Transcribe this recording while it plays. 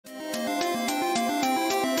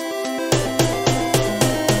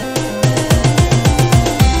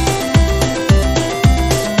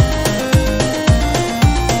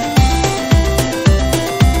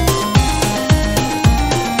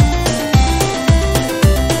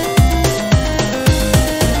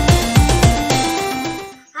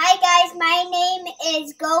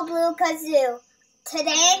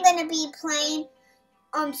be playing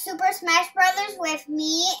Super Smash Brothers with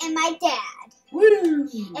me and my dad. Woo!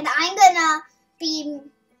 And I'm gonna be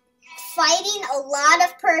fighting a lot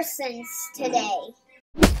of persons today.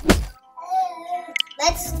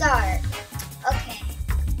 Let's start. Okay.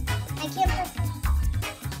 I can't press.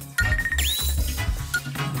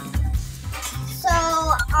 So,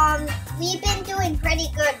 we've been doing pretty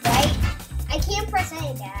good, right? I can't press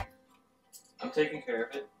A, Dad. I'm taking care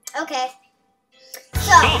of it. Okay.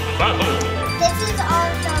 So, this is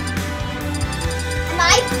awesome. Am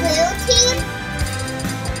I blue team?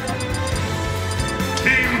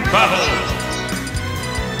 Team battle!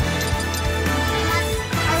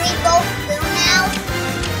 Are we both blue now?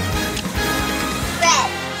 Red.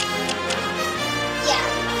 Yeah.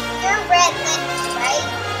 You're red, Lindsay, right?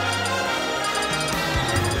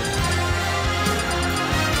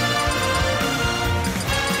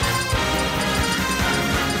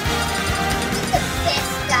 He's the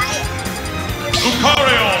best guy.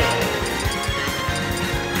 Lucario!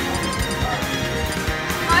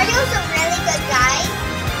 Mario's a really good guy.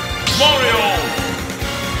 Mario!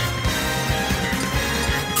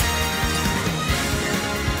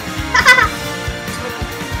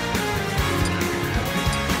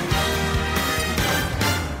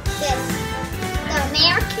 This. The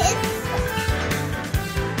Americans.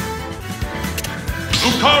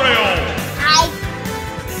 Lucario!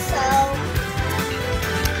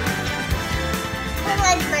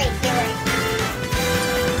 Someone's right here right now.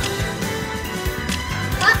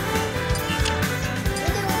 What?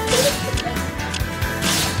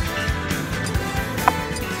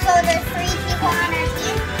 So there's 3 people on our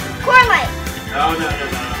team? Corlight! No.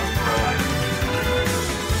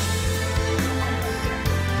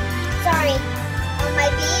 Sorry. My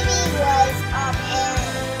baby was and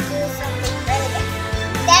do something really good.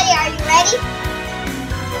 Daddy, are you ready?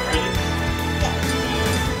 Ready?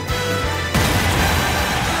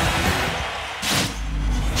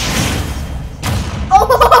 Oh!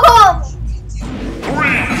 3,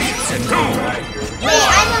 2, Wait,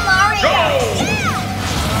 I'm a Mario. go!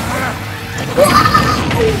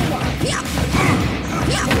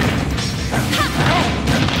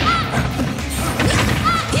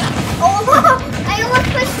 Oh, I almost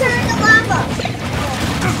pushed her in the lava.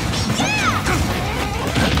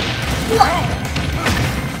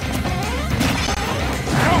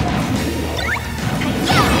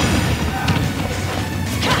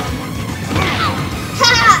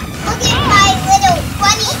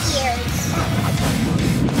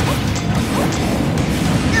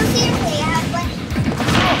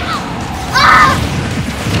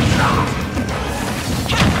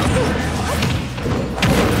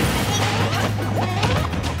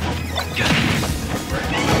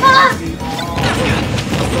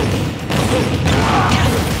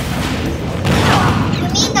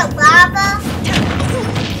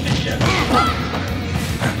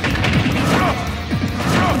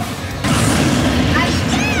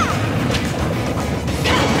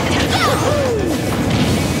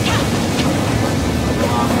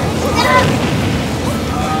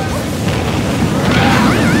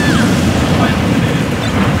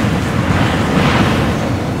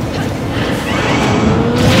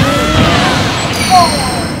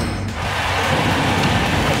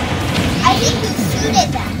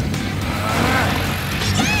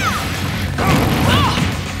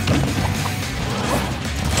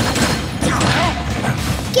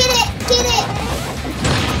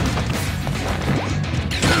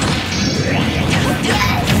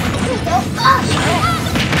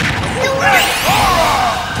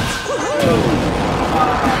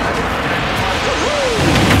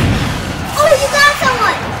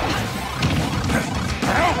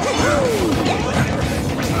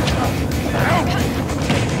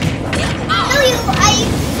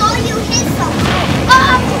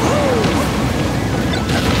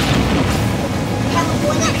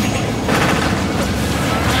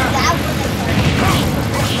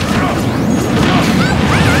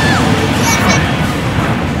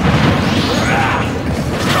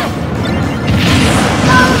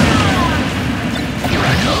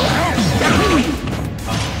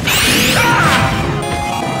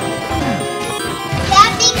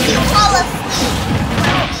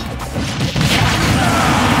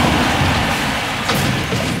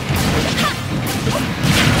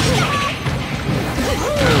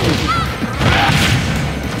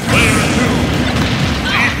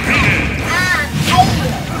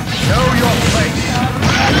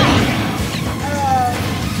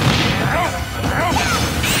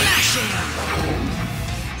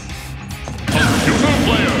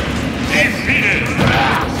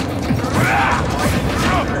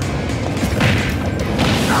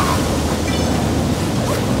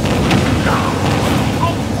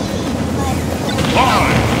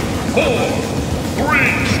 4, 3,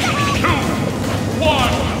 2,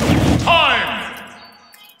 1. Time!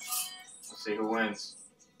 Let's see who wins.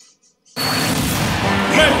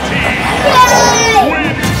 Red team Yay!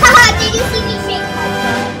 wins! Haha, did you see me shake my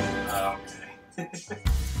Okay.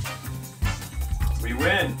 We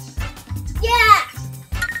win. Yeah!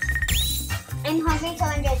 I'm hungry, so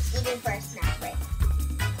I'm just eating for a snack break.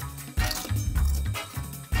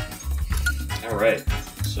 Alright,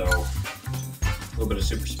 so a little bit of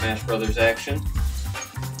Super Smash Brothers action.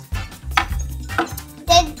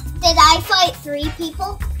 Did I fight 3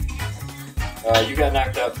 people? You got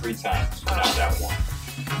knocked out 3 times. I knocked out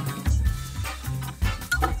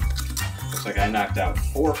 1. Looks like I knocked out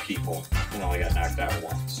 4 people and only got knocked out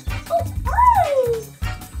once.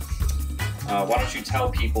 Why don't you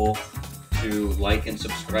tell people to like and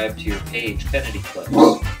subscribe to your page, Kennedy Clips.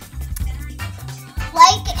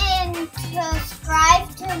 Like and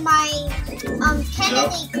subscribe to my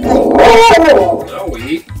Kennedy Clip.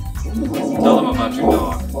 Zoe, tell them about your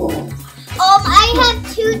dog. I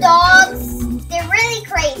have 2 dogs. They're really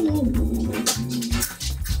crazy.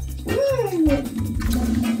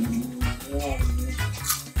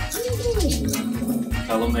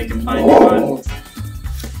 Tell them they can find you on.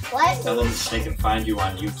 What? Tell them they can find you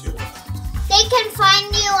on YouTube. They can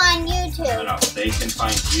find you on YouTube. No, they can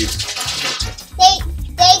find you.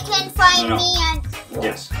 They can find No. me on.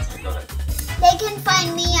 Yes. Go ahead. They can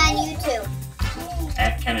find me on YouTube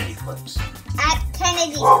At Kennedy Clips. at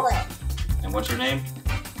Kennedy Clip. And what's your name?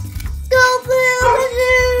 Go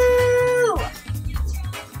Blue!